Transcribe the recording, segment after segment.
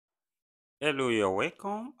Hello, you're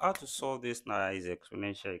welcome. How to solve this nice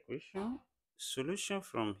exponential equation? Solution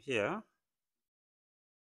from here,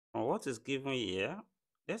 from what is given here,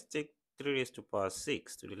 let's take 3 raised to power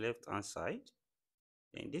 6 to the left hand side.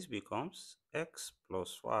 Then this becomes x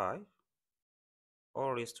plus 5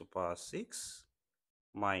 all raised to power 6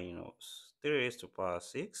 minus 3 raised to power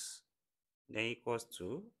 6, then equals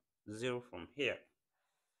to 0 from here.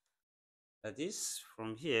 That is,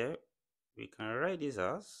 from here, we can write this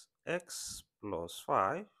as x plus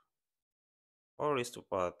 5 all raised to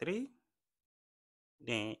power 3,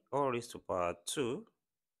 then all raised to power 2,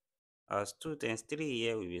 as 2 times 3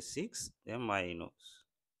 here will be 6, then minus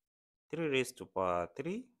 3 raised to power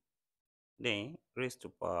 3, then raised to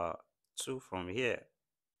power 2 from here,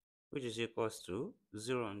 which is equals to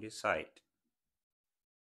 0 on this side.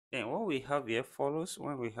 Then what we have here follows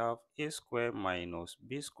when we have a square minus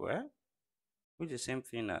b square, which is the same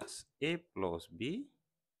thing as a plus b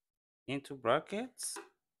into brackets,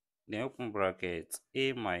 then open brackets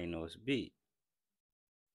a minus b.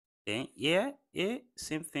 Then here a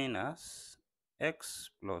same thing as x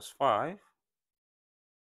plus 5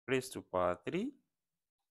 raised to power 3,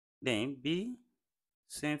 then b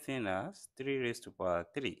same thing as 3 raised to power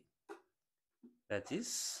 3. That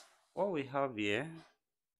is, what we have here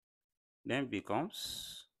then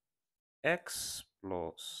becomes x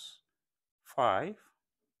plus 5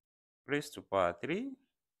 raised to power 3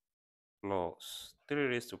 plus 3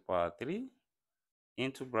 raised to power 3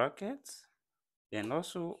 into brackets, then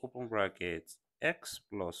also open brackets x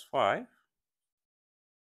plus 5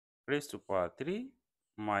 raised to power 3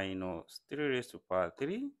 minus 3 raised to power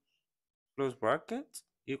 3 close bracket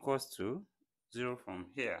equals to 0 from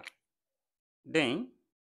here. Then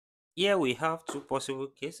here we have two possible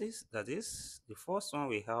cases. That is, the first one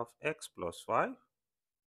we have x plus 5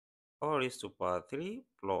 all raised to power 3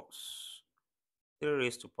 plus 3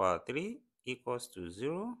 raised to power 3 equals to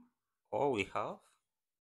 0, or we have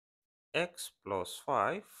x plus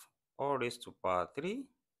 5 all raised to power 3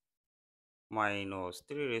 minus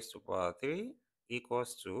 3 raised to power 3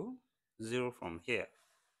 equals to 0 from here.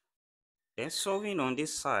 Then solving on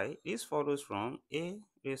this side, this follows from a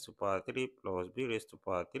raised to power 3 plus b raised to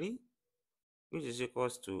power 3, which is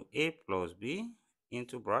equals to a plus b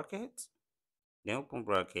into brackets, then open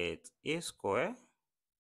bracket a square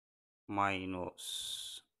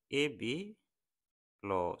minus ab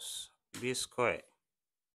plus b square.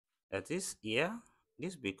 That is, here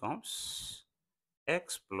this becomes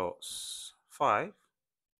x plus 5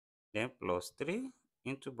 then plus 3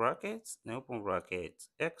 into brackets, then open bracket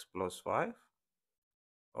x plus 5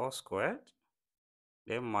 all squared,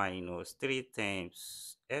 then minus 3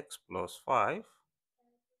 times x plus 5,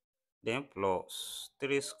 then plus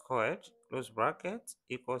 3 squared close bracket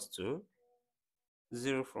equals to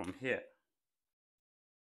 0 from here.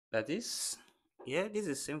 That is, here this is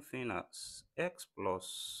the same thing as x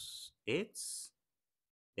plus 8,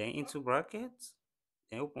 then into bracket,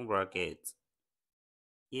 then open bracket.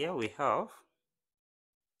 Here we have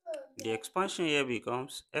the expansion here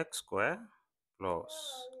becomes x squared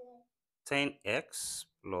plus 10x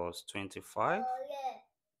plus 25.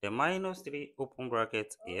 The minus 3 open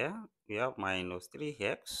bracket here, we have minus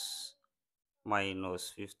 3x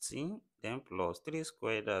minus 15, then plus 3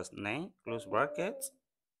 squared, that's 9, close bracket,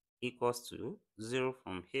 equals to 0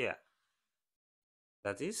 from here.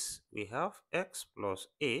 That is, we have x plus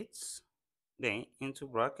 8, then into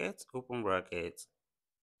bracket, open bracket.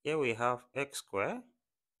 Here we have x squared,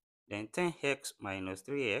 then 10x minus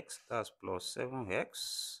 3x, that's plus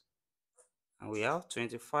 7x. And we have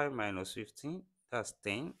 25 minus 15, that's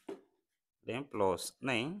 10. Then plus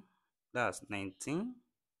 9, that's 19.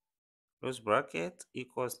 Close bracket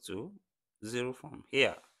equals to 0 from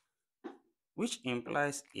here. Which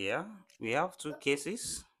implies here we have two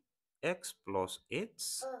cases, x plus 8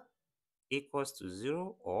 equals to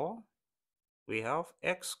 0, or we have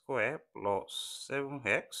x squared plus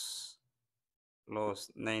 7x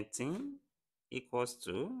plus 19 equals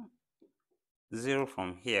to 0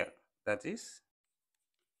 from here. That is,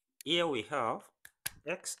 here we have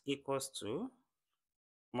x equals to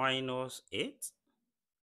minus 8,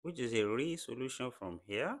 which is a real solution from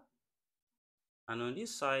here. And on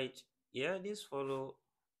this side, here this follow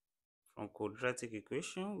from quadratic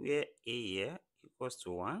equation where a here equals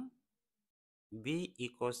to 1, b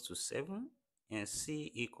equals to 7, and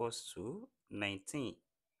c equals to 19.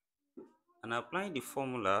 And applying the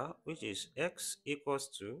formula, which is x equals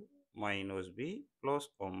to minus b plus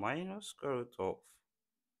or minus square root of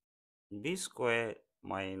b squared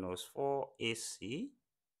minus 4ac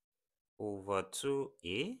over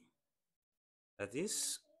 2a. That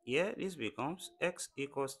is, here this becomes x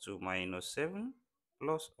equals to minus 7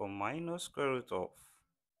 plus or minus square root of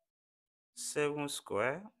 7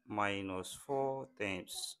 square minus 4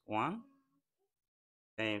 times 1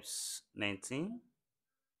 times 19,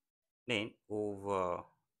 then over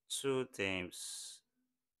 2 times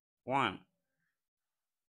 1.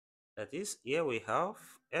 That is, here we have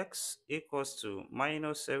x equals to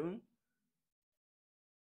minus 7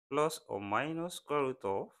 plus or minus square root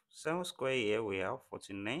of 7 square. Here we have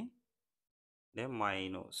 49, then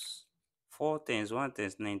minus 4 times 1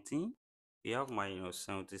 times 19, we have minus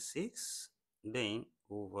 76, then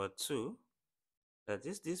over 2. That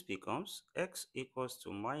is, this becomes x equals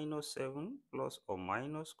to minus 7 plus or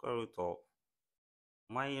minus square root of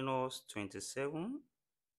minus 27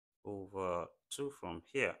 over 2 from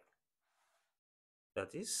here.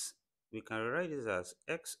 That is, we can write this as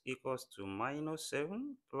x equals to minus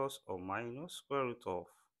 7 plus or minus square root of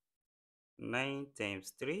 9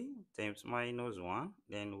 times 3 times minus 1,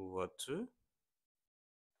 then over 2,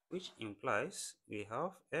 which implies we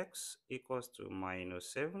have x equals to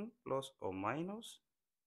minus 7 plus or minus.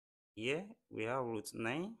 Here we have root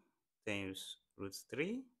 9 times root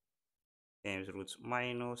 3 times root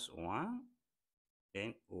minus 1,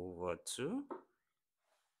 then over 2.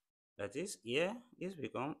 That is, here this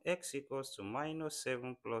becomes x equals to minus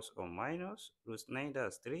 7 plus or minus root 9,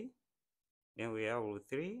 that's 3. Then we have root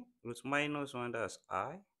 3, root minus 1, that's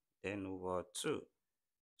I, then over 2.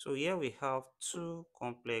 So here we have two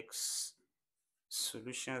complex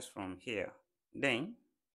solutions from here. Then,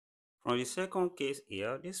 from the second case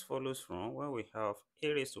here, this follows from when we have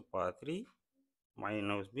a raised to power 3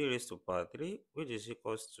 minus b raised to power 3, which is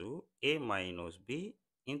equals to a minus b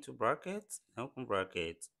into brackets, open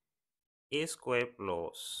bracket, a square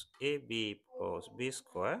plus ab plus b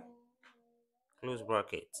square, close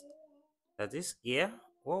bracket. That is, here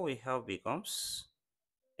what we have becomes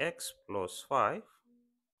x plus 5,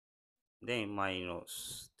 then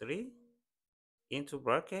minus 3 into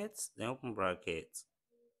brackets, then open bracket.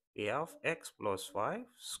 We have x plus 5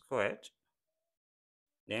 squared,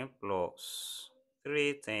 then plus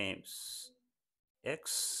 3 times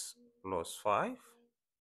x plus 5,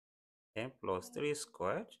 then plus 3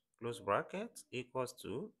 squared, close bracket, equals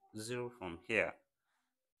to 0 from here.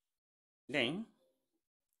 Then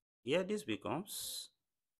here this becomes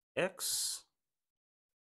x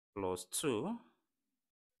plus 2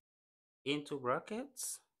 into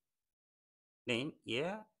brackets. Then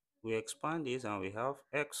here we expand this and we have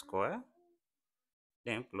x squared,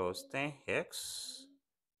 then plus 10x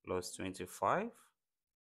plus 25.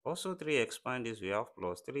 Also 3 expand this, we have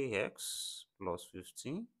plus 3x plus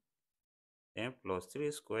 15, then plus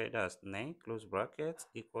 3 squared, that's 9, close bracket,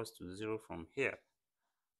 equals to 0 from here.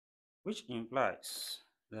 Which implies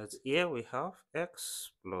that here we have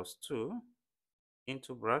x plus 2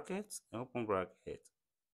 into brackets, open bracket.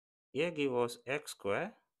 Here give us x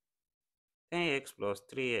squared, 10x plus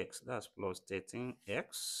 3x, that's plus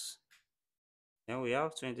 13x. Then we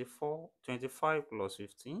have 25 plus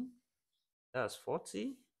 15, that's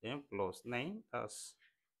 40. Then plus 9, that's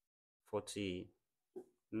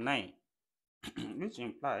 49. Which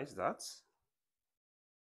implies that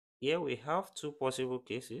here we have two possible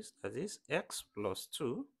cases, that is x plus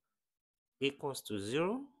 2 equals to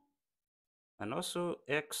 0, and also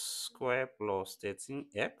x squared plus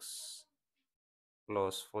 13x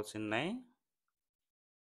plus 49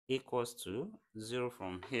 equals to 0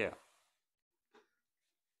 from here.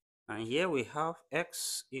 And here we have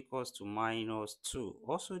x equals to minus 2.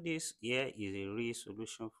 Also this here is a real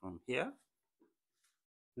solution from here.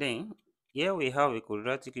 Then here we have a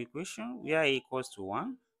quadratic equation where a equals to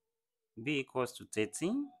 1, b equals to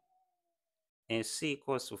 13, and c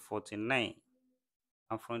equals to 49.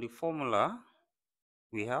 And from the formula,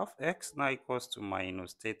 we have x now equals to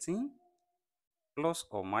minus 13 plus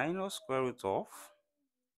or minus square root of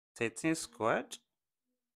 13 squared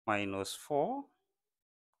minus 4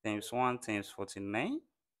 times 1 times 49,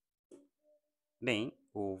 then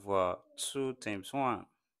over 2 times 1.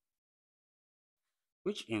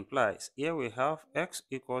 Which implies here we have x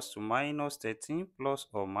equals to minus 13 plus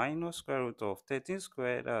or minus square root of 13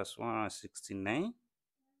 squared, that's 169,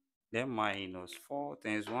 then minus 4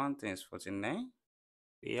 times 1 times 49,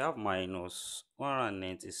 we have minus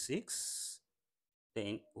 196,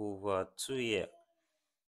 then over 2 here.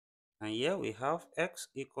 And here we have x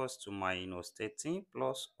equals to minus 13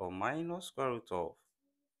 plus or minus square root of,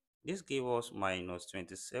 this gives us minus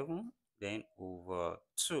 27, then over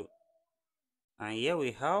 2. And here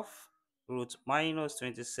we have root minus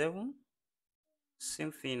 27,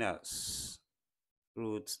 same thing as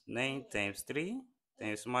root 9 times 3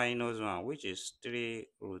 times minus 1, which is 3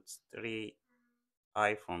 root 3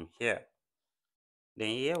 I from here. Then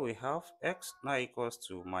here we have x now equals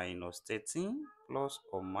to minus 13 plus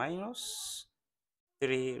or minus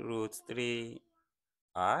 3 root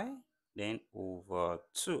 3I then over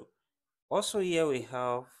 2. Also here we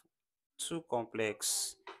have two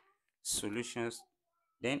complex solutions.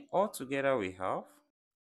 Then altogether we have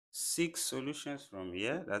 6 solutions from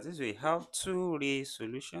here. That is, we have 2 real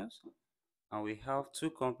solutions and we have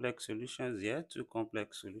 2 complex solutions here, 2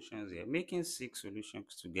 complex solutions here, making 6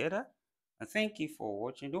 solutions together. And thank you for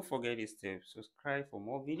watching. Don't forget to subscribe for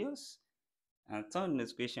more videos and turn the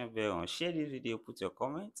notification bell on. Share this video, put your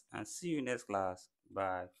comments, and see you next class.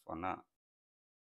 Bye for now.